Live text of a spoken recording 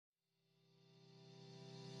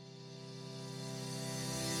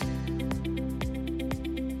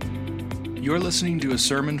You're listening to a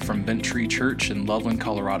sermon from Bent Tree Church in Loveland,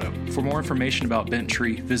 Colorado. For more information about Bent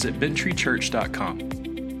Tree, visit benttreechurch.com.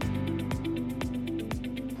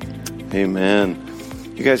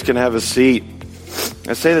 Amen. You guys can have a seat.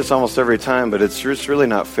 I say this almost every time, but it's just really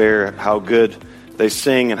not fair how good they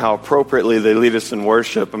sing and how appropriately they lead us in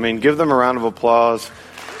worship. I mean, give them a round of applause.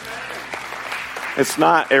 It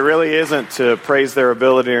really isn't to praise their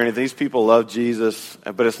ability or anything. These people love Jesus,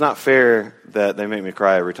 but it's not fair that they make me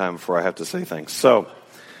cry every time before I have to say things. So,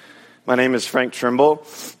 my name is Frank Trimble.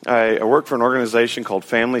 I work for an organization called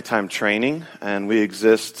Family Time Training, and we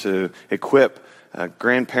exist to equip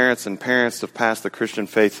grandparents and parents to pass the Christian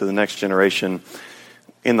faith to the next generation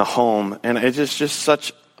in the home. And it is just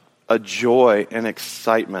such a joy and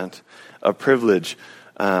excitement, a privilege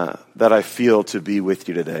that I feel to be with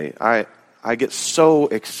you today. I get so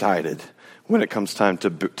excited when it comes time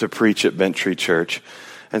to preach at Bent Tree Church.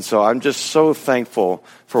 And so I'm just so thankful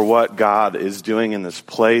for what God is doing in this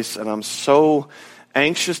place. And I'm so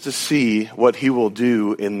anxious to see what He will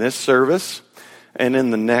do in this service and in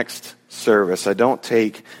the next service. I don't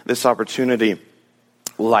take this opportunity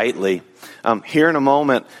lightly. Here in a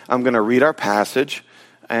moment, I'm going to read our passage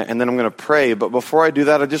and then I'm going to pray. But before I do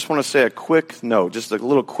that, I just want to say a quick note, just a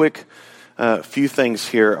little quick few things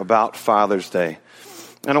here about Father's Day.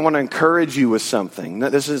 And I want to encourage you with something.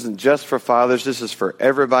 This isn't just for fathers. This is for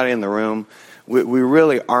everybody in the room. We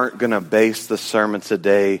really aren't going to base the sermon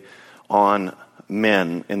today on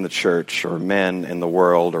men in the church or men in the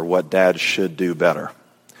world or what dads should do better.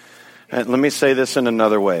 And let me say this in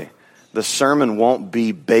another way. The sermon won't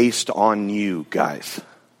be based on you guys.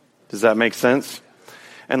 Does that make sense?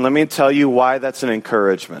 And let me tell you why that's an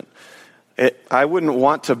encouragement. I wouldn't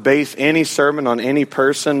want to base any sermon on any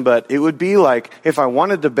person, but it would be like if I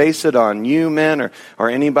wanted to base it on you men or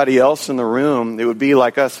anybody else in the room, it would be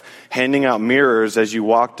like us handing out mirrors as you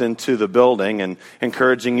walked into the building and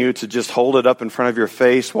encouraging you to just hold it up in front of your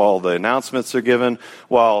face while the announcements are given,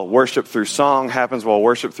 while worship through song happens, while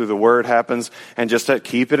worship through the word happens, and just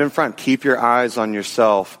keep it in front. Keep your eyes on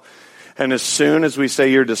yourself. And as soon as we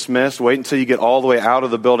say you're dismissed, wait until you get all the way out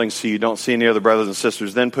of the building so you don't see any other brothers and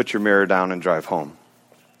sisters, then put your mirror down and drive home.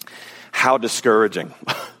 How discouraging.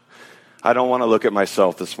 I don't want to look at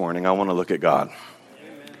myself this morning. I want to look at God.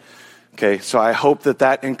 Amen. Okay, so I hope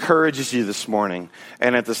that encourages you this morning.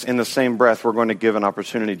 And in the same breath, we're going to give an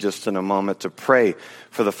opportunity just in a moment to pray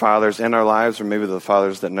for the fathers in our lives, or maybe the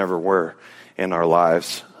fathers that never were in our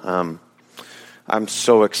lives. I'm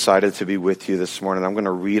so excited to be with you this morning. I'm going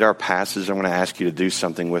to read our passage. I'm going to ask you to do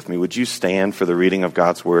something with me. Would you stand for the reading of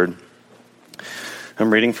God's Word?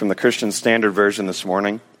 I'm reading from the Christian Standard Version this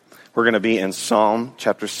morning. We're going to be in Psalm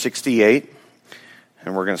chapter 68,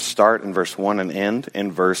 and we're going to start in verse 1 and end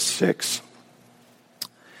in verse 6.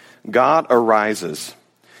 God arises,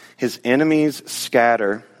 His enemies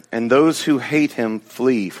scatter, and those who hate Him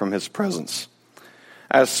flee from His presence.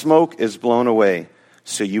 As smoke is blown away,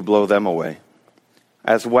 so you blow them away.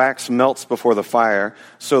 As wax melts before the fire,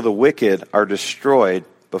 so the wicked are destroyed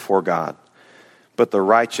before God. But the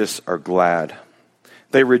righteous are glad.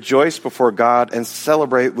 They rejoice before God and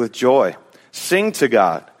celebrate with joy. Sing to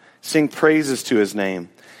God. Sing praises to His name.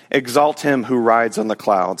 Exalt Him who rides on the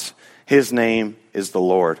clouds. His name is the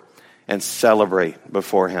Lord. And celebrate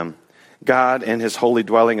before Him. God in His holy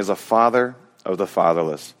dwelling is a father of the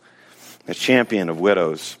fatherless, a champion of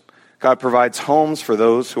widows. God provides homes for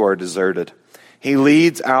those who are deserted. He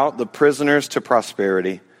leads out the prisoners to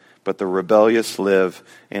prosperity, but the rebellious live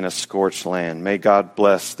in a scorched land. May God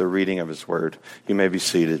bless the reading of His word. You may be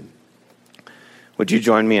seated. Would you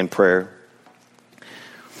join me in prayer?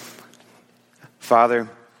 Father,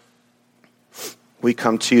 we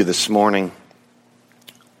come to you this morning,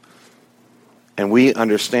 and we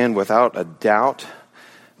understand without a doubt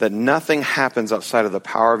that nothing happens outside of the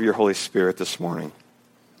power of your Holy Spirit this morning.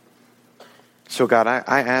 So God,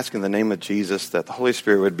 I ask in the name of Jesus that the Holy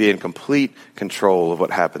Spirit would be in complete control of what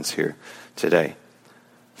happens here today.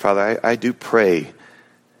 Father, I do pray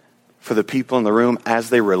for the people in the room as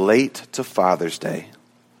they relate to Father's Day.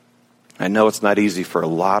 I know it's not easy for a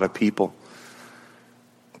lot of people.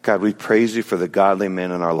 God, we praise you for the godly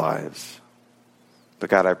men in our lives. But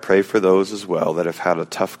God, I pray for those as well that have had a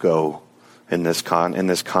tough go in this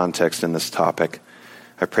context, in this topic.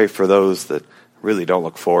 I pray for those that really don't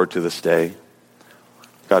look forward to this day.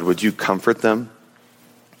 God, would you comfort them?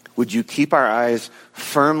 Would you keep our eyes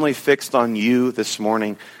firmly fixed on you this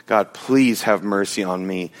morning? God, please have mercy on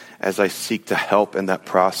me as I seek to help in that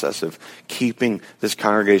process of keeping this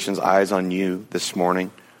congregation's eyes on you this morning.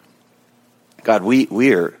 God,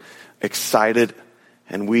 we are excited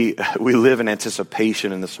And we live in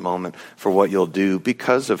anticipation in this moment for what you'll do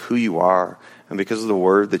because of who you are and because of the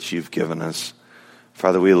word that you've given us.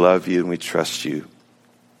 Father, we love you and we trust you.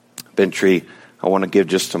 Bent Tree, I want to give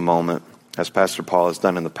just a moment, as Pastor Paul has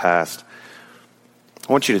done in the past.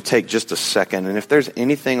 I want you to take just a second, and if there's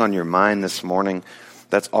anything on your mind this morning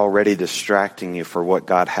that's already distracting you for what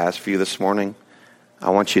God has for you this morning, I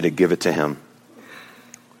want you to give it to him.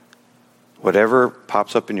 Whatever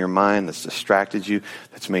pops up in your mind that's distracted you,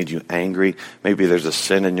 that's made you angry, maybe there's a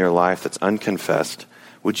sin in your life that's unconfessed,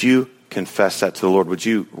 would you confess that to the Lord? Would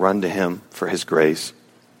you run to him for his grace?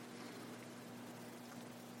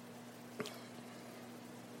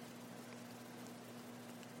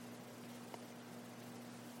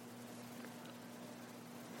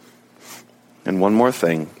 And one more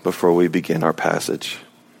thing before we begin our passage.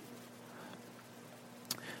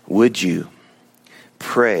 Would you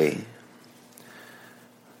pray?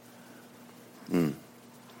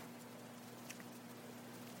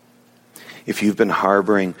 If you've been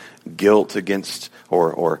harboring guilt against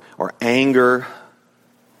or anger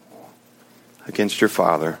against your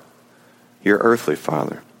father, your earthly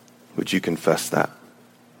father, would you confess that?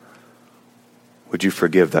 Would you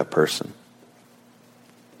forgive that person?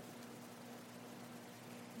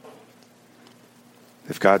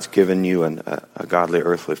 If God's given you a godly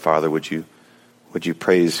earthly father, would you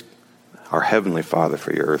praise our heavenly Father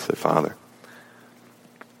for your earthly father?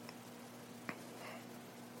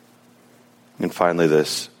 And finally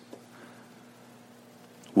this,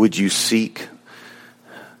 would you seek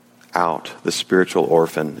out the spiritual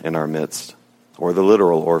orphan in our midst, or the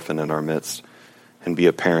literal orphan in our midst, and be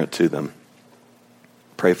a parent to them?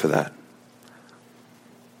 Pray for that.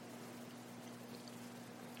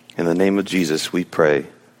 In the name of Jesus, we pray.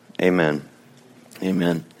 Amen.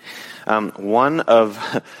 Amen. One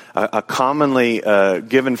of a commonly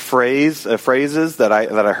given phrases that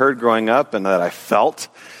I heard growing up and that I felt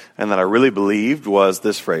and that I really believed was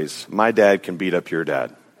this phrase: "My dad can beat up your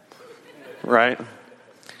dad." Right?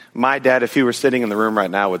 My dad, if he were sitting in the room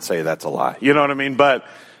right now, would say that's a lie. You know what I mean? But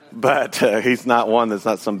he's not one that's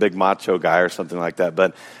not some big macho guy or something like that.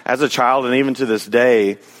 But as a child, and even to this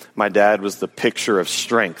day, my dad was the picture of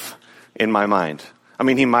strength in my mind. I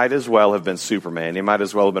mean, he might as well have been Superman. He might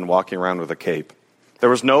as well have been walking around with a cape. There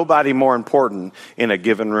was nobody more important in a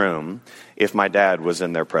given room if my dad was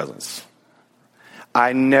in their presence.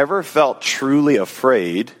 I never felt truly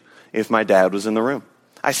afraid if my dad was in the room.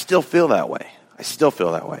 I still feel that way.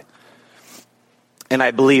 And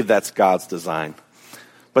I believe that's God's design.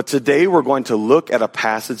 But today we're going to look at a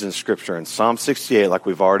passage in Scripture in Psalm 68, like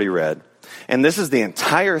we've already read. And this is the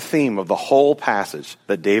entire theme of the whole passage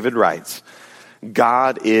that David writes.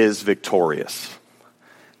 God is victorious.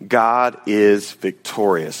 God is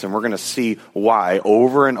victorious. And we're going to see why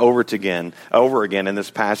over and over again in this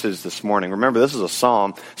passage this morning. Remember, this is a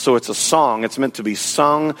psalm, so it's a song. It's meant to be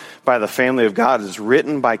sung by the family of God. It's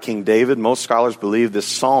written by King David. Most scholars believe this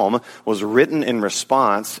psalm was written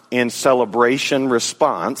in celebration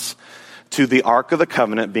response to the Ark of the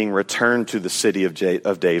Covenant being returned to the city of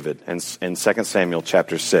David in 2 Samuel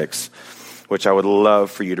chapter 6, which I would love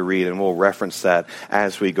for you to read, and we'll reference that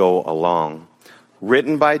as we go along.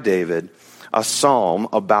 Written by David, a psalm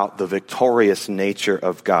about the victorious nature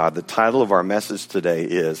of God. The title of our message today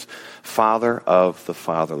is Father of the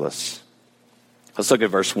Fatherless. Let's look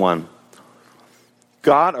at verse 1.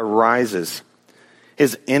 God arises,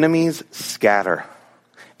 his enemies scatter,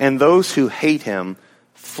 and those who hate him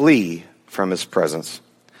flee from his presence.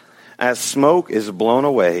 As smoke is blown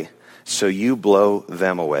away, so you blow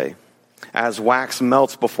them away. As wax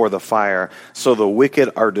melts before the fire, so the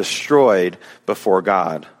wicked are destroyed before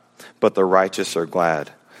God, but the righteous are glad.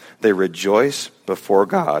 They rejoice before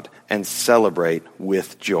God and celebrate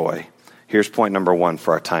with joy. Here's point number 1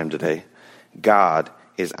 for our time today. God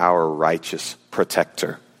is our righteous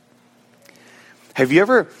protector. Have you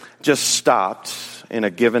ever just stopped in a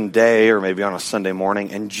given day or maybe on a Sunday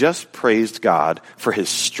morning and just praised God for his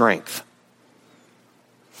strength?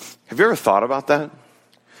 Have you ever thought about that?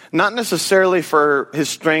 Not necessarily for his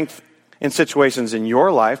strength in situations in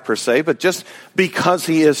your life per se, but just because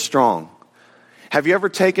he is strong. Have you ever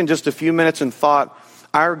taken just a few minutes and thought,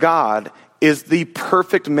 our God is the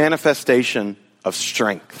perfect manifestation of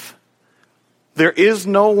strength? There is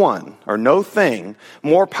no one or no thing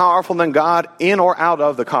more powerful than God in or out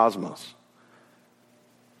of the cosmos.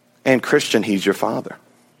 And Christian, he's your Father.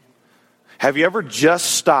 Have you ever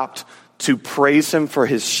just stopped to praise him for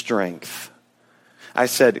his strength? I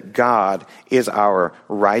said, God is our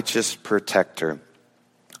righteous protector.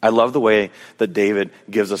 I love the way that David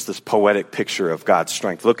gives us this poetic picture of God's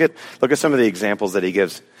strength. Look at some of the examples that he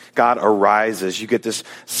gives. God arises. You get this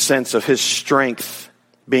sense of his strength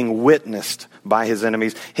being witnessed by his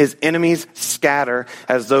enemies. His enemies scatter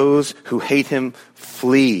as those who hate him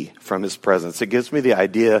flee from his presence. It gives me the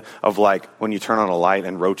idea of like when you turn on a light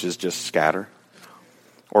and roaches just scatter.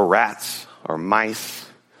 Or rats or mice.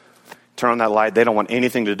 Turn on that light, they don't want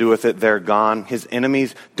anything to do with it, they're gone. His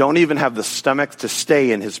enemies don't even have the stomach to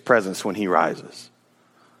stay in his presence when he rises.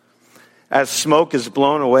 As smoke is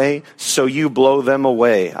blown away, so you blow them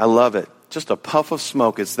away. I love it. Just a puff of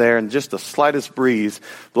smoke is there, and just the slightest breeze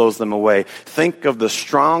blows them away. Think of the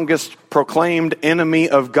strongest proclaimed enemy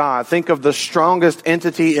of God. Think of the strongest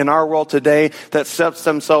entity in our world today that sets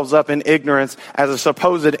themselves up in ignorance as a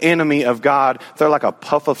supposed enemy of God. They're like a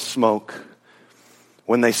puff of smoke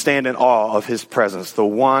when they stand in awe of his presence, the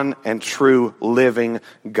one and true living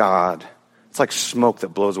God. It's like smoke that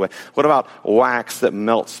blows away. What about wax that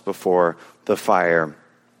melts before the fire?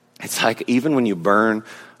 It's like even when you burn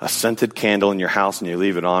a scented candle in your house and you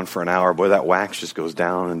leave it on for an hour, boy, that wax just goes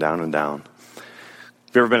down and down and down.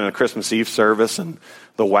 Have you ever been in a Christmas Eve service and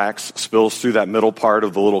the wax spills through that middle part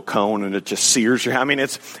of the little cone and it just sears your hand? I mean,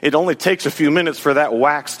 it only takes a few minutes for that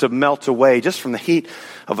wax to melt away just from the heat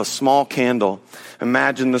of a small candle.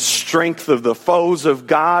 Imagine the strength of the foes of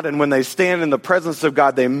God, and when they stand in the presence of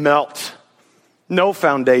God, they melt. No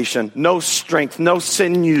foundation, no strength, no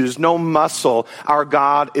sinews, no muscle. Our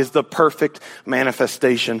God is the perfect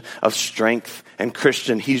manifestation of strength. And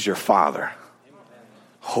Christian, he's your Father.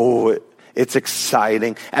 Oh, it's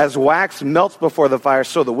exciting. As wax melts before the fire,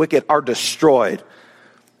 so the wicked are destroyed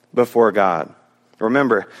before God.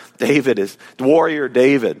 Remember, warrior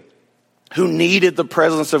David, who needed the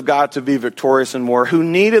presence of God to be victorious in war, who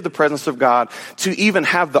needed the presence of God to even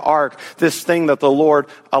have the ark, this thing that the Lord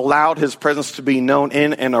allowed his presence to be known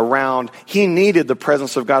in and around. He needed the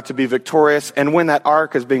presence of God to be victorious. And when that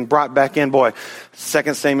ark is being brought back in, 2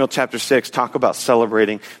 Samuel chapter 6, talk about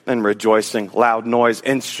celebrating and rejoicing, loud noise,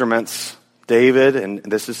 instruments. David, and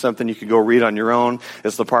this is something you could go read on your own,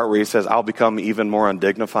 is the part where he says, I'll become even more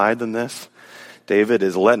undignified than this. David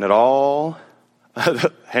is letting it all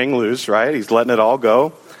hang loose, right? He's letting it all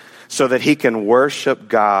go so that he can worship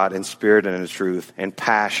God in spirit and in truth and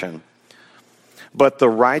passion. But the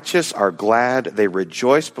righteous are glad, they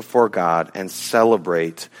rejoice before God and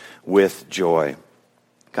celebrate with joy.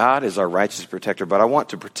 God is our righteous protector, but I want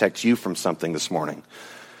to protect you from something this morning.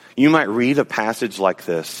 You might read a passage like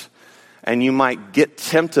this, and you might get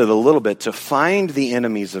tempted a little bit to find the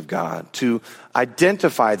enemies of God, to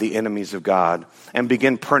identify the enemies of God, and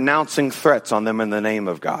begin pronouncing threats on them in the name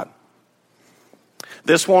of God.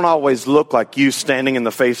 This won't always look like you standing in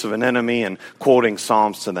the face of an enemy and quoting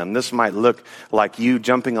Psalms to them. This might look like you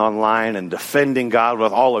jumping online and defending God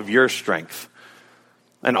with all of your strength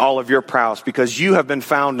and all of your prowess, because you have been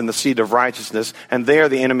found in the seat of righteousness, and they are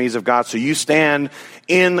the enemies of God. So you stand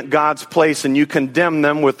in God's place and you condemn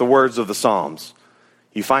them with the words of the Psalms.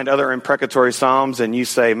 You find other imprecatory Psalms and you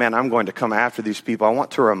say, man, I'm going to come after these people. I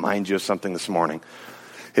want to remind you of something this morning.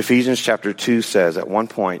 Ephesians chapter 2 says at one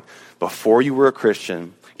point, before you were a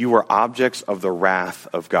Christian, you were objects of the wrath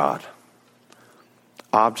of God.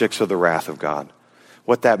 Objects of the wrath of God.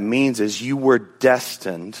 What that means is you were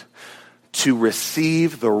destined to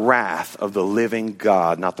receive the wrath of the living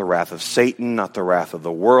God, not the wrath of Satan, not the wrath of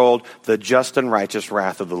the world, the just and righteous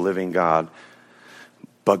wrath of the living God.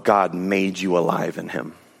 But God made you alive in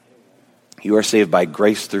him. You are saved by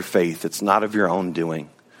grace through faith. It's not of your own doing.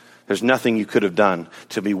 There's nothing you could have done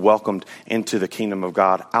to be welcomed into the kingdom of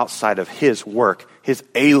God outside of his work, his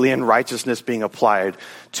alien righteousness being applied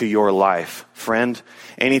to your life. Friend,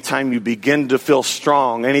 anytime you begin to feel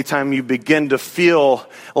strong, anytime you begin to feel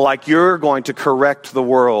like you're going to correct the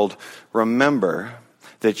world, remember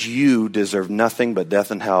that you deserve nothing but death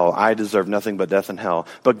and hell. I deserve nothing but death and hell.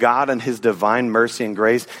 But God in his divine mercy and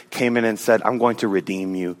grace came in and said, I'm going to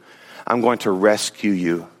redeem you. I'm going to rescue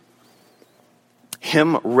you.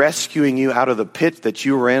 Him rescuing you out of the pit that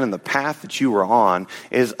you were in and the path that you were on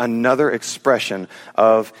is another expression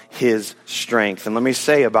of his strength. And let me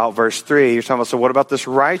say about verse 3, you're talking about, so what about this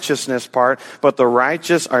righteousness part? But the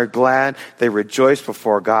righteous are glad, they rejoice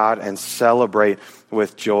before God and celebrate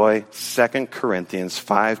with joy. 2 Corinthians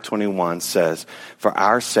 5:21 says, for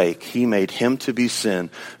our sake he made him to be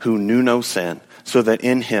sin who knew no sin, so that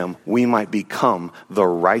in him we might become the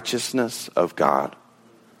righteousness of God.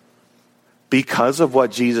 Because of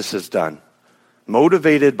what Jesus has done,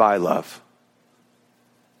 motivated by love,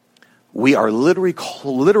 we are literally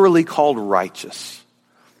called righteous.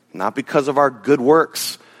 Not because of our good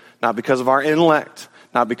works, not because of our intellect,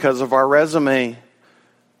 not because of our resume,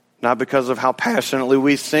 not because of how passionately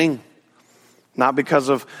we sing, not because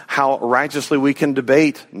of how righteously we can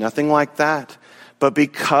debate, nothing like that, but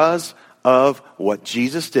because of what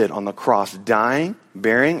Jesus did on the cross, dying,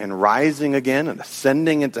 bearing, and rising again, and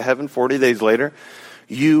ascending into heaven 40 days later.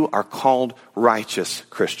 You are called righteous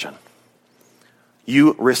Christian.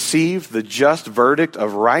 You receive the just verdict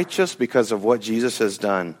of righteous because of what Jesus has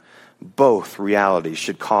done. Both realities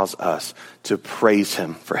should cause us to praise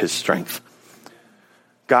him for his strength.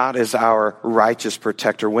 God is our righteous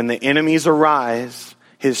protector. When the enemies arise,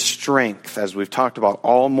 his strength, as we've talked about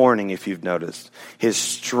all morning, if you've noticed, his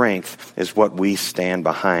strength is what we stand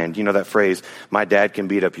behind. You know that phrase, my dad can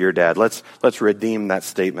beat up your dad. Let's redeem that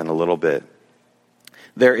statement a little bit.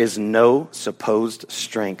 There is no supposed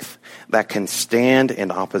strength that can stand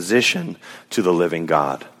in opposition to the living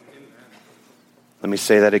God. Let me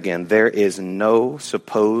say that again. There is no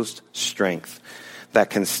supposed strength that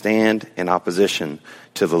can stand in opposition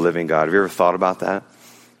to the living God. Have you ever thought about that?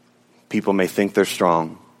 People may think they're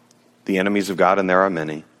strong. The enemies of God, and there are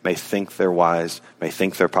many, may think they're wise, may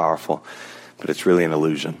think they're powerful, but it's really an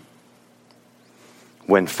illusion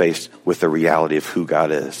when faced with the reality of who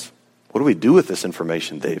God is. What do we do with this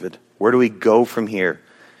information, David? Where do we go from here?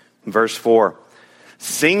 Verse 4,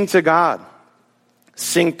 sing to God.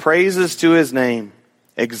 Sing praises to his name.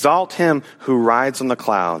 Exalt him who rides on the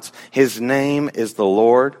clouds. His name is the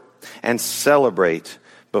Lord, and celebrate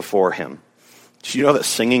before him. Do you know that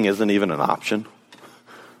singing isn't even an option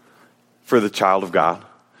for the child of God?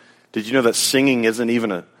 Did you know that singing isn't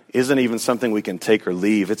even something we can take or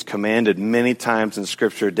leave? It's commanded many times in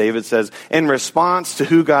Scripture. David says, in response to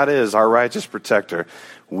who God is, our righteous protector,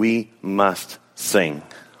 we must sing.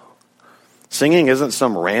 Singing isn't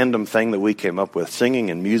some random thing that we came up with.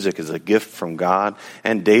 Singing and music is a gift from God,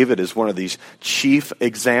 and David is one of these chief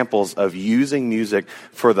examples of using music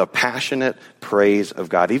for the passionate praise of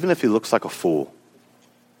God, even if he looks like a fool.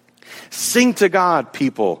 Sing to God,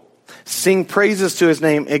 people. Sing praises to his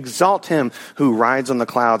name. Exalt him who rides on the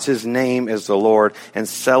clouds. His name is the Lord, and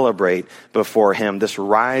celebrate before him. This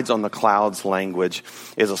rides on the clouds language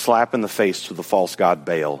is a slap in the face to the false god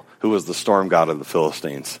Baal, who was the storm god of the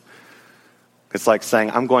Philistines. It's like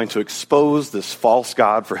saying, I'm going to expose this false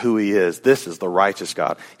god for who he is. This is the righteous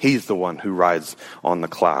God. He's the one who rides on the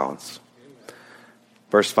clouds.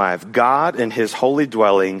 Verse 5, God in his holy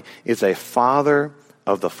dwelling is a father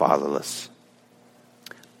of the fatherless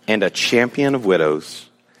and a champion of widows.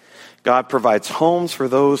 God provides homes for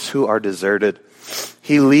those who are deserted.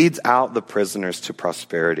 He leads out the prisoners to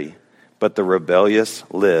prosperity, but the rebellious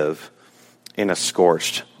live in a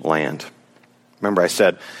scorched land. Remember, I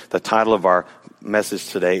said the title of our message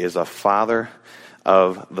today is A Father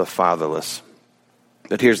of the Fatherless.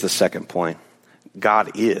 But here's the second point.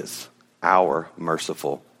 God is our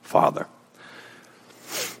merciful Father.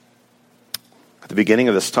 At the beginning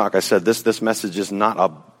of this talk, I said this message is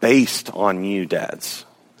not based on you, dads.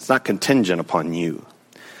 It's not contingent upon you.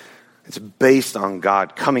 It's based on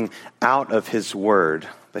God coming out of his word.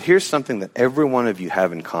 But here's something that every one of you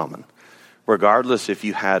have in common. Regardless if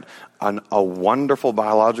you had a wonderful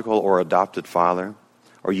biological or adopted father,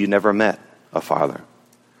 or you never met a father.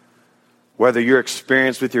 Whether your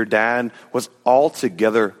experience with your dad was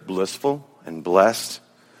altogether blissful and blessed,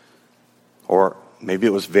 or maybe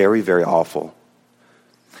it was very, very awful.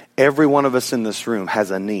 Every one of us in this room has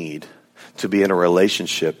a need to be in a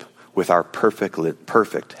relationship with our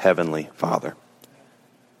perfect heavenly Father.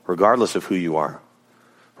 Regardless of who you are,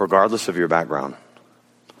 regardless of your background.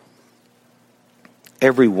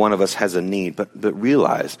 Every one of us has a need, but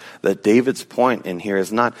realize that David's point in here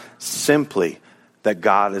is not simply that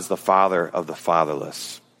God is the father of the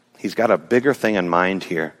fatherless. He's got a bigger thing in mind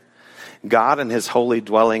here. God in his holy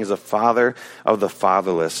dwelling is a father of the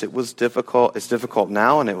fatherless. It's difficult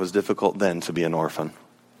now, and it was difficult then to be an orphan.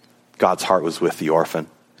 God's heart was with the orphan,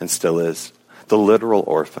 and still is. The literal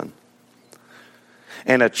orphan.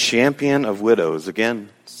 And a champion of widows. Again,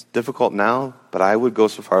 it's difficult now, but I would go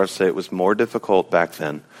so far as to say it was more difficult back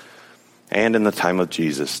then and in the time of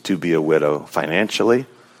Jesus to be a widow, financially,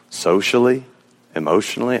 socially,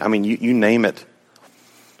 emotionally. I mean, you name it.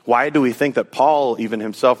 Why do we think that Paul, even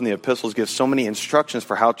himself in the epistles, gives so many instructions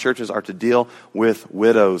for how churches are to deal with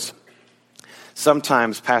widows?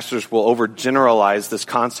 Sometimes pastors will overgeneralize this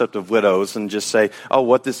concept of widows and just say, oh,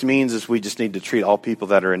 what this means is we just need to treat all people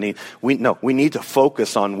that are in need. We need to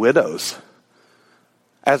focus on widows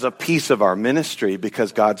as a piece of our ministry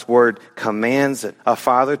because God's word commands it. A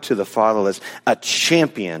father to the fatherless, a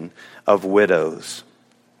champion of widows.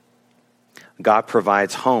 God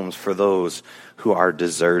provides homes for those who are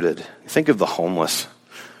deserted. Think of the homeless.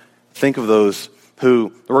 Think of those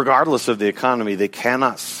who, regardless of the economy, they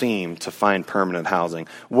cannot seem to find permanent housing.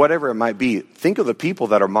 Whatever it might be, think of the people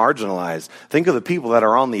that are marginalized. Think of the people that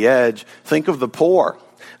are on the edge. Think of the poor.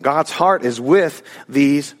 God's heart is with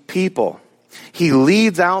these people. He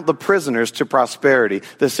leads out the prisoners to prosperity.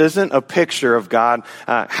 This isn't a picture of God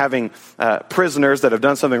having prisoners that have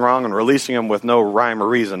done something wrong and releasing them with no rhyme or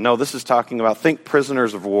reason. No, this is talking about, think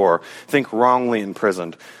prisoners of war. Think wrongly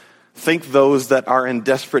imprisoned. Think those that are in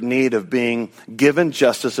desperate need of being given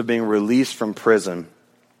justice, of being released from prison.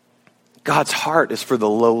 God's heart is for the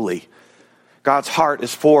lowly. God's heart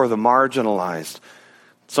is for the marginalized.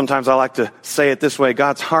 Sometimes I like to say it this way: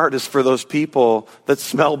 God's heart is for those people that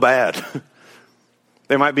smell bad.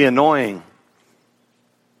 They might be annoying.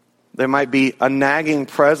 They might be a nagging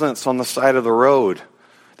presence on the side of the road.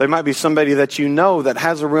 They might be somebody that you know that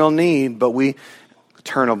has a real need, but we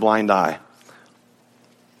turn a blind eye.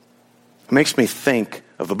 It makes me think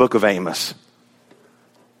of the book of Amos,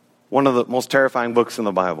 one of the most terrifying books in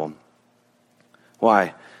the Bible.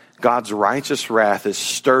 Why? God's righteous wrath is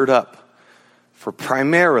stirred up for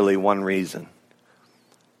primarily one reason: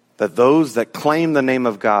 that those that claim the name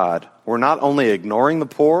of God were not only ignoring the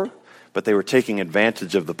poor, but they were taking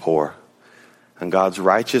advantage of the poor. And God's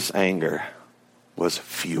righteous anger was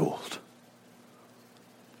fueled.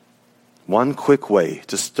 One quick way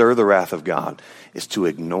to stir the wrath of God is to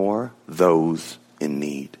ignore those in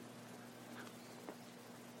need.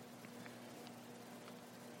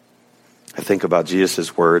 I think about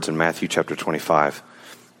Jesus' words in Matthew chapter 25.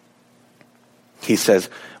 He says,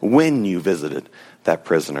 when you visited that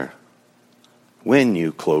prisoner, when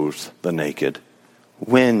you clothed the naked,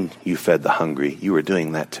 when you fed the hungry, you were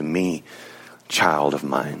doing that to me, child of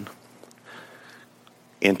mine.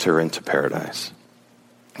 Enter into paradise.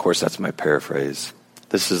 Of course, that's my paraphrase.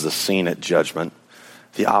 This is the scene at judgment.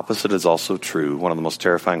 The opposite is also true. One of the most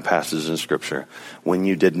terrifying passages in Scripture. When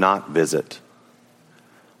you did not visit,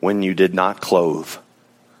 when you did not clothe,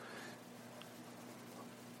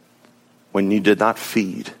 when you did not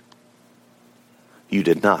feed, you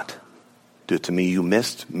did not do it to me. You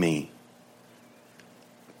missed me.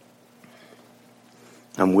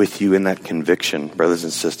 I'm with you in that conviction, brothers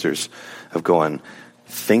and sisters, of going,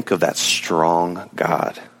 think of that strong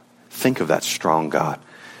God. Think of that strong God.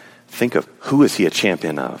 Think of who is he a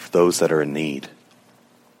champion of? Those that are in need.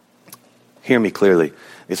 Hear me clearly.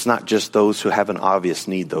 It's not just those who have an obvious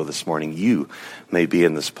need, though, this morning. You may be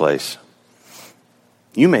in this place.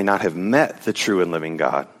 You may not have met the true and living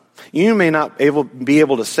God. You may not be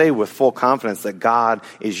able to say with full confidence that God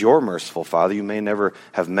is your merciful Father. You may never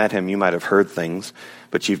have met him. You might have heard things,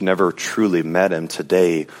 but you've never truly met him.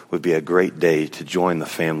 Today would be a great day to join the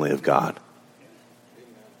family of God.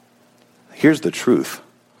 Here's the truth.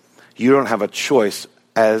 You don't have a choice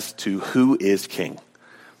as to who is king.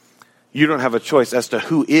 You don't have a choice as to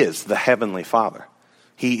who is the heavenly Father.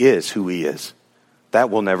 He is who he is. That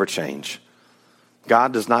will never change.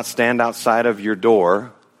 God does not stand outside of your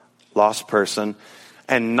door, lost person,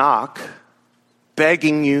 and knock,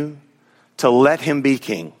 begging you to let him be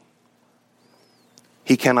king.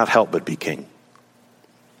 He cannot help but be king.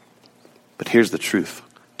 But here's the truth.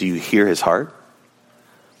 Do you hear his heart?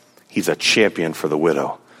 He's a champion for the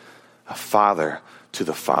widow, a father to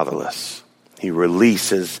the fatherless. He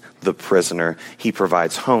releases the prisoner. He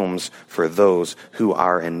provides homes for those who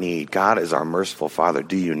are in need. God is our merciful Father.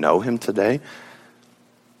 Do you know him today?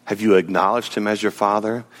 Have you acknowledged him as your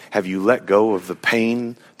Father? Have you let go of the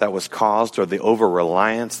pain that was caused or the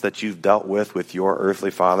over-reliance that you've dealt with your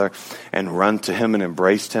earthly father, and run to him and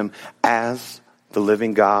embraced him as the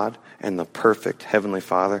living God and the perfect heavenly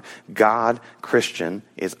Father? God, Christian,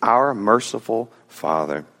 is our merciful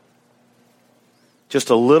Father. Just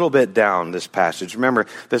a little bit down this passage. Remember,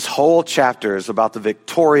 this whole chapter is about the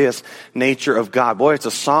victorious nature of God. Boy, it's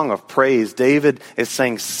a song of praise. David is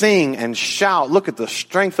saying, sing and shout. Look at the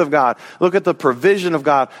strength of God. Look at the provision of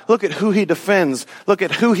God. Look at who he defends. Look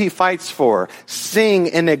at who he fights for. Sing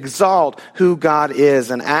and exalt who God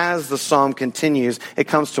is. And as the psalm continues, it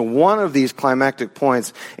comes to one of these climactic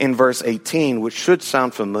points in verse 18, which should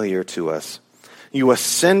sound familiar to us. You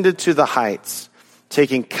ascended to the heights,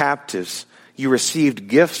 taking captives. You received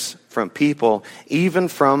gifts from people, even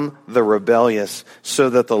from the rebellious, so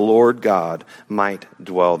that the Lord God might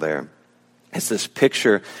dwell there. It's this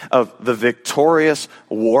picture of the victorious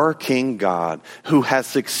war king God who has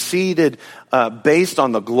succeeded based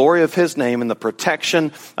on the glory of his name and the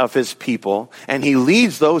protection of his people. And he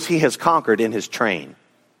leads those he has conquered in his train.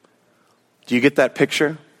 Do you get that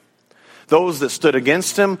picture? Those that stood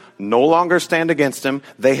against him no longer stand against him.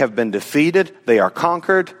 They have been defeated. They are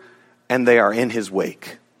conquered. And they are in his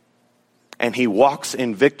wake. and he walks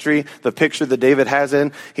in victory. The picture that David has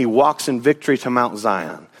he walks in victory to Mount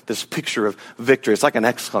Zion. This picture of victory. It's like an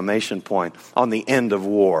exclamation point on the end of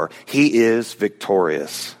war. He is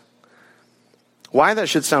victorious. Why that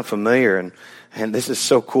should sound familiar, and this is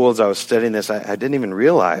so cool as I was studying this, I didn't even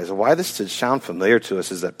realize why this should sound familiar to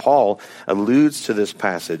us is that Paul alludes to this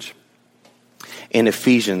passage in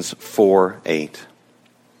Ephesians 4:8.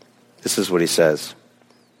 This is what he says.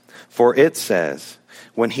 For it says,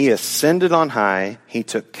 when he ascended on high, he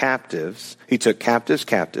took captives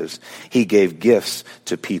captives. He gave gifts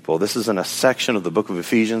to people. This is in a section of the book of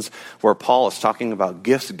Ephesians where Paul is talking about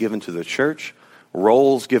gifts given to the church,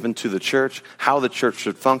 roles given to the church, how the church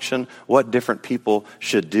should function, what different people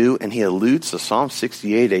should do. And he alludes to Psalm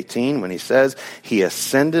 68:18 when he says, he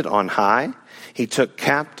ascended on high, he took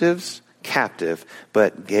captives captive,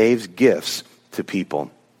 but gave gifts to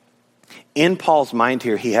people. In Paul's mind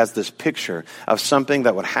here, he has this picture of something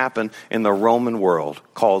that would happen in the Roman world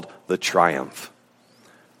called the triumph.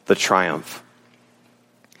 The triumph.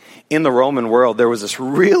 In the Roman world, there was this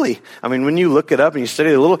really, when you look it up and you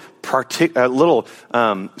study it, a little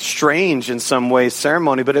strange in some ways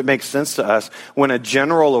ceremony, but it makes sense to us. When a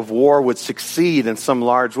general of war would succeed in some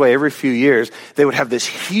large way, every few years, they would have this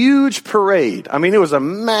huge parade. It was a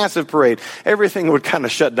massive parade. Everything would kind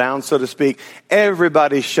of shut down, so to speak.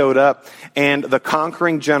 Everybody showed up, and the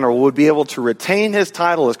conquering general would be able to retain his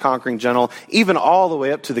title as conquering general, even all the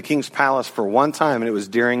way up to the king's palace for one time, and it was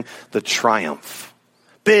during the triumph.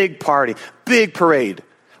 Big party, big parade.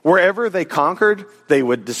 Wherever they conquered, they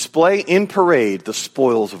would display in parade the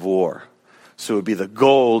spoils of war. So it would be the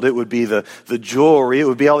gold, it would be the jewelry, it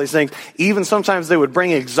would be all these things. Even sometimes they would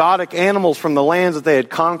bring exotic animals from the lands that they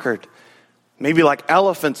had conquered. Maybe like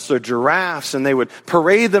elephants or giraffes, and they would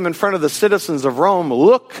parade them in front of the citizens of Rome.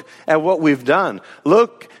 Look at what we've done.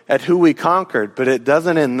 Look at who we conquered. But it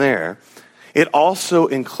doesn't end there. It also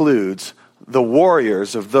includes the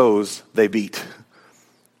warriors of those they beat.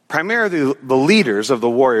 Primarily the leaders of the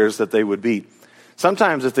warriors that they would beat.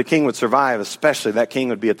 Sometimes if the king would survive, especially, that king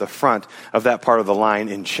would be at the front of that part of the line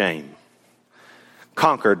in shame.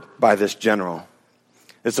 Conquered by this general.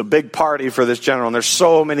 It's a big party for this general, and there's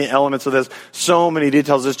so many elements of this, so many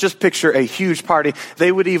details. Just picture a huge party.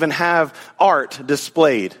 They would even have art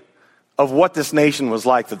displayed of what this nation was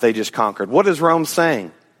like that they just conquered. What is Rome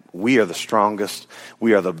saying? We are the strongest.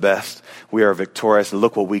 We are the best. We are victorious, and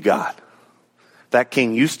look what we got. That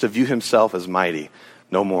king used to view himself as mighty.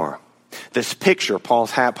 No more. This picture Paul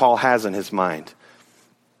has in his mind.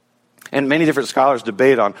 And many different scholars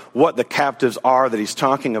debate on what the captives are that he's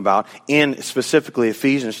talking about in specifically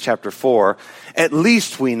Ephesians chapter 4. At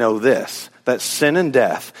least we know this, that sin and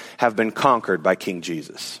death have been conquered by King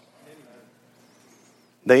Jesus.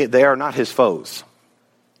 They are not his foes.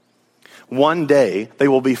 One day they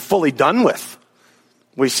will be fully done with.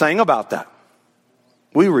 We sang about that.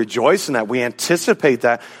 We rejoice in that. We anticipate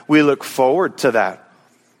that. We look forward to that.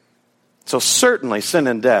 So certainly sin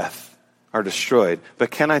and death are destroyed.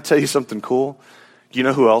 But can I tell you something cool? Do you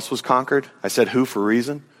know who else was conquered? I said who for a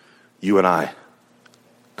reason? You and I.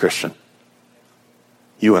 Christian.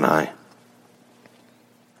 You and I.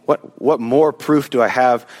 What more proof do I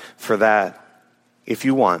have for that? If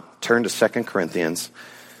you want, turn to 2 Corinthians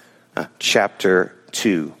chapter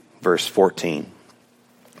 2, verse 14.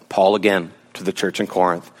 Paul again to the church in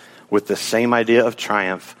Corinth with the same idea of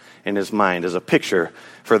triumph in his mind as a picture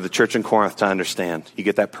for the church in Corinth to understand. You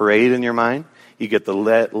get that parade in your mind. You get the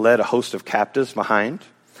led a host of captives behind.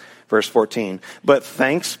 Verse 14. But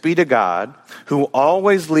thanks be to God who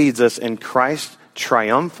always leads us in Christ's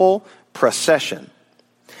triumphal procession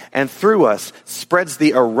and through us spreads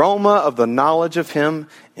the aroma of the knowledge of him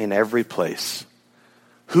in every place.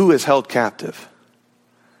 Who is held captive?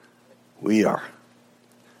 We are.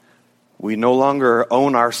 We no longer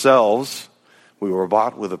own ourselves. We were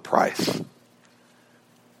bought with a price.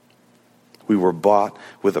 We were bought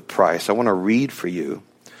with a price. I want to read for you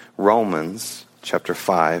Romans chapter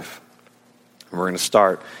 5. We're going to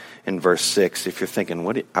start in verse 6. If you're thinking,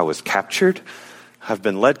 "What? I was captured? I've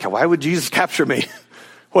been led. Why would Jesus capture me?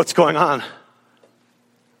 What's going on?"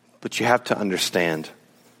 But you have to understand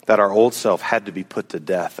that our old self had to be put to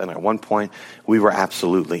death. And at one point, we were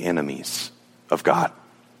absolutely enemies of God.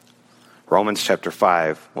 Romans chapter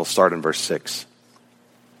 5, we'll start in verse 6.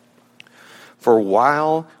 For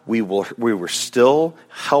while we were still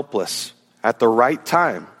helpless at the right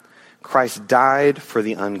time, Christ died for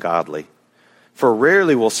the ungodly. For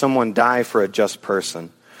rarely will someone die for a just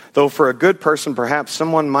person, though for a good person perhaps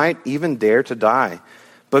someone might even dare to die.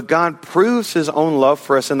 But God proves his own love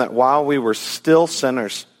for us in that while we were still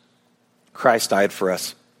sinners, Christ died for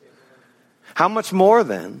us. How much more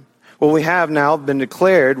then Well, we have now been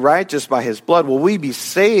declared righteous by his blood. Will we be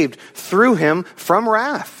saved through him from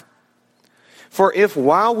wrath? For if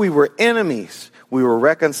while we were enemies, we were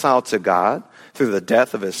reconciled to God through the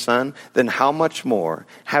death of his Son, then how much more,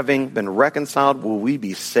 having been reconciled, will we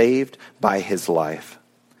be saved by his life?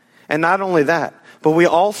 And not only that, but we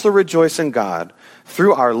also rejoice in God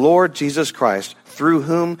through our Lord Jesus Christ, through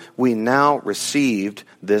whom we now received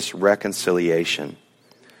this reconciliation.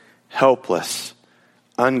 Helpless,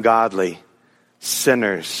 ungodly,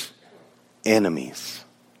 sinners, enemies.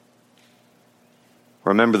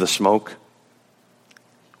 Remember the smoke?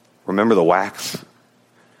 Remember the wax?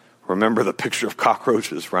 Remember the picture of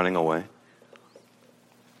cockroaches running away?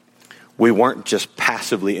 We weren't just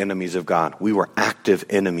passively enemies of God. We were active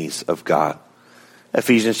enemies of God.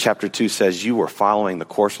 Ephesians chapter 2 says, you were following the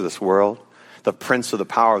course of this world, the prince of the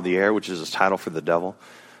power of the air, which is a title for the devil,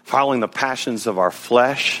 following the passions of our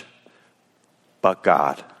flesh, but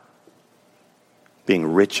God, being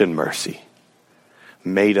rich in mercy,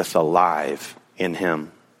 made us alive in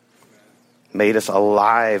him. Made us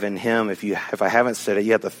alive in him. If I haven't said it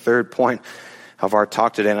yet, the third point of our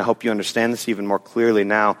talk today, and I hope you understand this even more clearly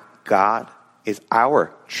now, God is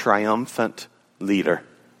our triumphant leader.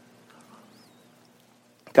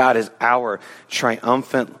 God is our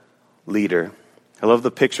triumphant leader. I love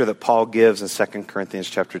the picture that Paul gives in 2 Corinthians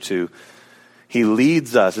chapter 2. He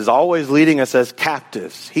leads us, is always leading us as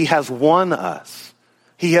captives. He has won us.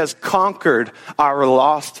 He has conquered our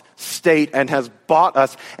lost state and has bought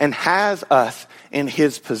us and has us in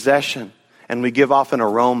his possession. And we give off an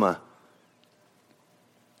aroma.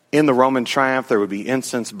 In the Roman triumph, there would be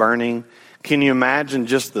incense burning. Can you imagine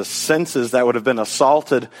just the senses that would have been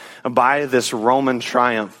assaulted by this Roman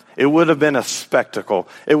triumph? It would have been a spectacle.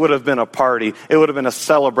 It would have been a party. It would have been a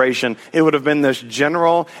celebration. It would have been this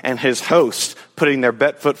general and his host putting their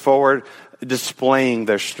best foot forward, displaying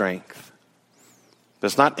their strength. But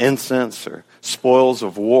it's not incense or spoils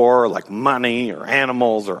of war like money or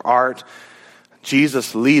animals or art.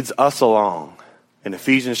 Jesus leads us along. In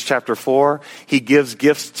Ephesians chapter 4, he gives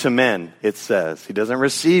gifts to men, it says. He doesn't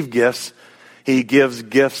receive gifts. He gives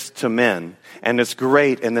gifts to men. And it's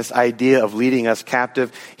great in this idea of leading us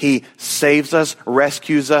captive. He saves us,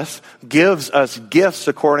 rescues us, gives us gifts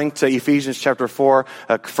according to Ephesians chapter 4,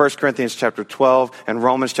 1 Corinthians chapter 12, and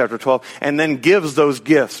Romans chapter 12, and then gives those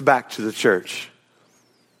gifts back to the church.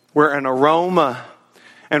 We're an aroma.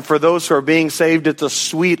 And for those who are being saved, it's a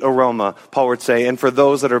sweet aroma, Paul would say. And for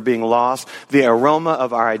those that are being lost, the aroma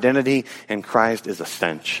of our identity in Christ is a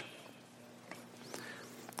stench.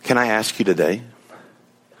 Can I ask you today,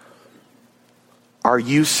 are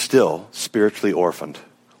you still spiritually orphaned?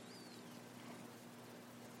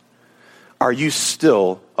 Are you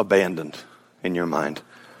still abandoned in your mind?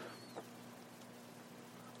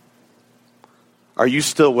 Are you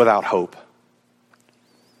still without hope?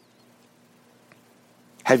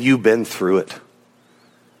 Have you been through it?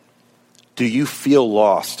 Do you feel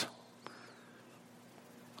lost?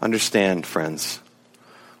 Understand, friends,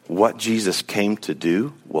 what Jesus came to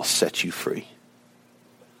do will set you free.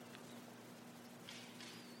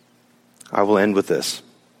 I will end with this.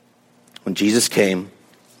 When Jesus came,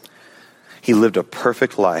 he lived a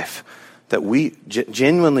perfect life that we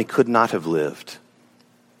genuinely could not have lived.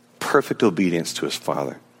 Perfect obedience to his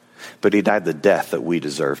Father. But he died the death that we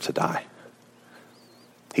deserve to die.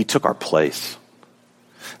 He took our place.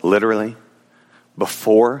 Literally,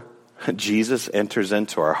 before Jesus enters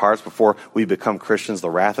into our hearts, before we become Christians, the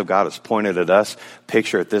wrath of God is pointed at us.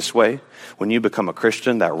 Picture it this way. When you become a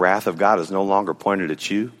Christian, that wrath of God is no longer pointed at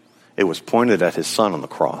you. It was pointed at his Son on the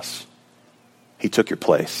cross. He took your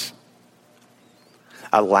place,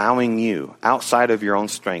 allowing you, outside of your own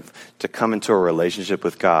strength, to come into a relationship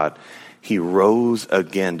with God. He rose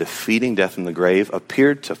again, defeating death in the grave,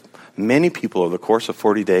 appeared to many people over the course of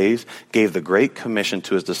 40 days, gave the Great Commission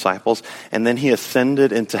to his disciples, and then he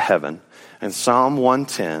ascended into heaven. And Psalm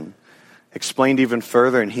 110, explained even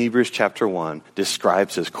further in Hebrews chapter 1,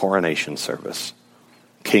 describes his coronation service.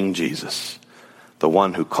 King Jesus, the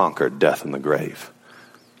one who conquered death in the grave.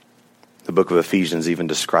 The book of Ephesians even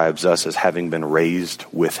describes us as having been raised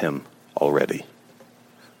with him already.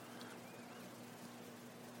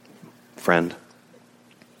 Friend,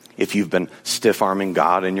 if you've been stiff-arming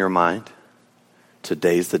God in your mind,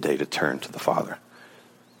 today's the day to turn to the Father.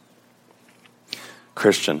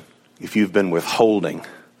 Christian, if you've been withholding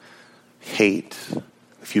hate,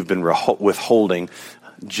 if you've been withholding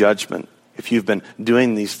judgment, if you've been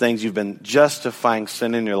doing these things, you've been justifying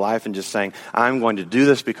sin in your life and just saying, I'm going to do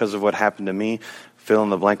this because of what happened to me, fill in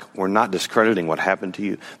the blank. We're not discrediting what happened to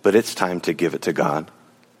you, but it's time to give it to God.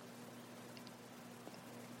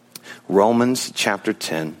 Romans chapter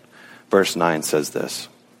 10 Verse 9 says this: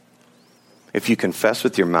 if you confess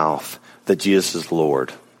with your mouth that Jesus is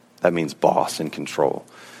Lord, that means boss and control.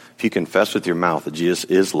 If you confess with your mouth that Jesus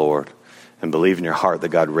is Lord and believe in your heart that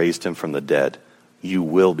God raised him from the dead, you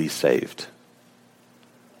will be saved.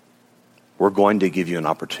 We're going to give you an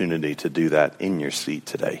opportunity to do that in your seat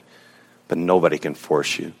today, but nobody can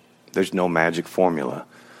force you. There's no magic formula.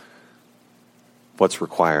 What's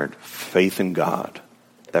required? Faith in God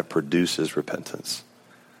that produces repentance,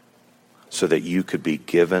 so that you could be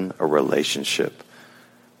given a relationship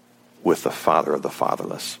with the Father of the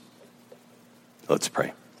fatherless. Let's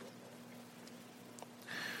pray.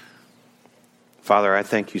 Father, I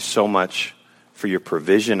thank you so much for your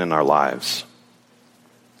provision in our lives.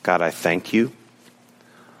 God, I thank you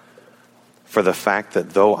for the fact that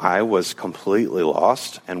though I was completely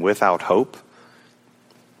lost and without hope,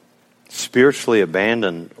 spiritually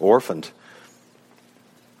abandoned, orphaned,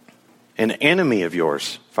 an enemy of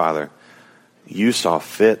yours, Father, you saw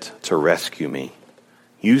fit to rescue me.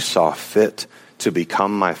 You saw fit to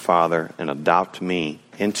become my father and adopt me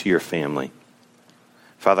into your family.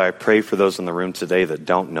 Father, I pray for those in the room today that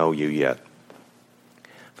don't know you yet.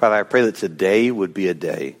 Father, I pray that today would be a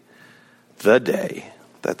day, the day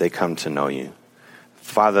that they come to know you.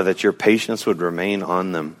 Father, that your patience would remain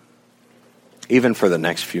on them, even for the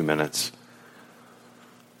next few minutes.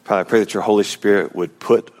 Father, I pray that your Holy Spirit would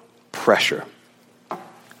put pressure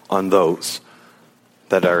on those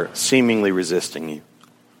that are seemingly resisting you,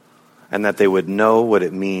 and that they would know what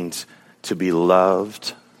it means to be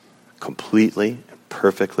loved completely and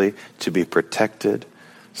perfectly, to be protected,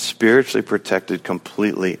 spiritually protected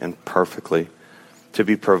completely and perfectly, to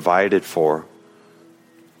be provided for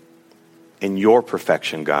in your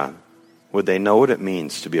perfection, God. Would they know what it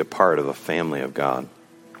means to be a part of a family of God?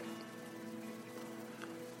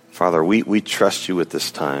 Father, we trust you at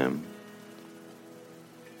this time.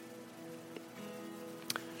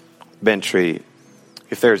 Bentry,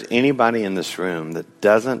 if there's anybody in this room that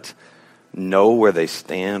doesn't know where they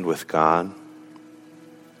stand with God,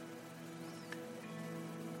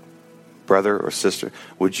 brother or sister,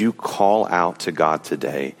 would you call out to God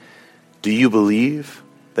today? Do you believe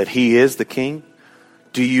that he is the King?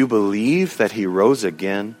 Do you believe that he rose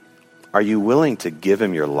again? Are you willing to give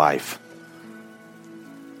him your life?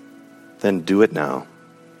 Then do it now.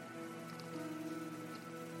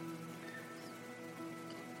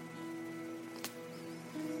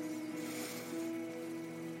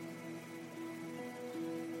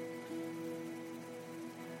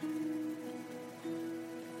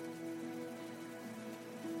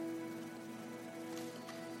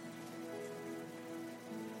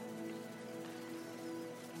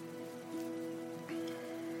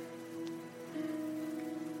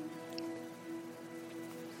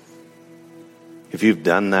 If you've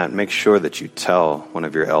done that, make sure that you tell one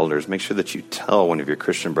of your elders. Make sure that you tell one of your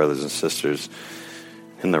Christian brothers and sisters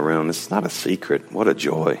in the room. It's not a secret. What a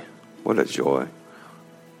joy. What a joy.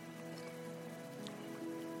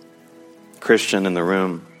 Christian in the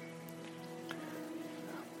room,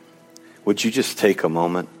 would you just take a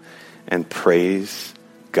moment and praise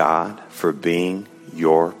God for being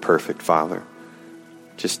your perfect Father?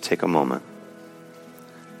 Just take a moment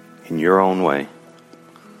in your own way.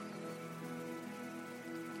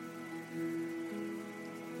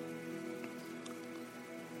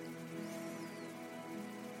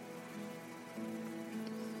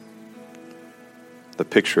 The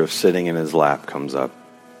picture of sitting in his lap comes up,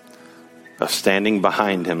 of standing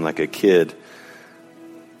behind him like a kid.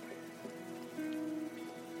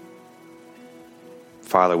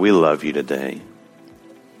 Father, we love you today.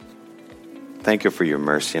 Thank you for your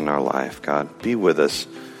mercy in our life, God. Be with us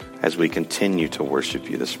as we continue to worship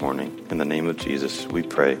you this morning. In the name of Jesus, we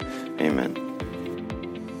pray. Amen.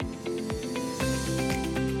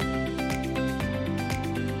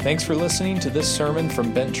 Thanks for listening to this sermon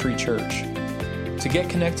from Bent Tree Church. To get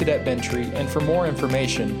connected at Bent Tree and for more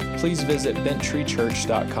information, please visit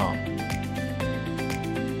benttreechurch.com.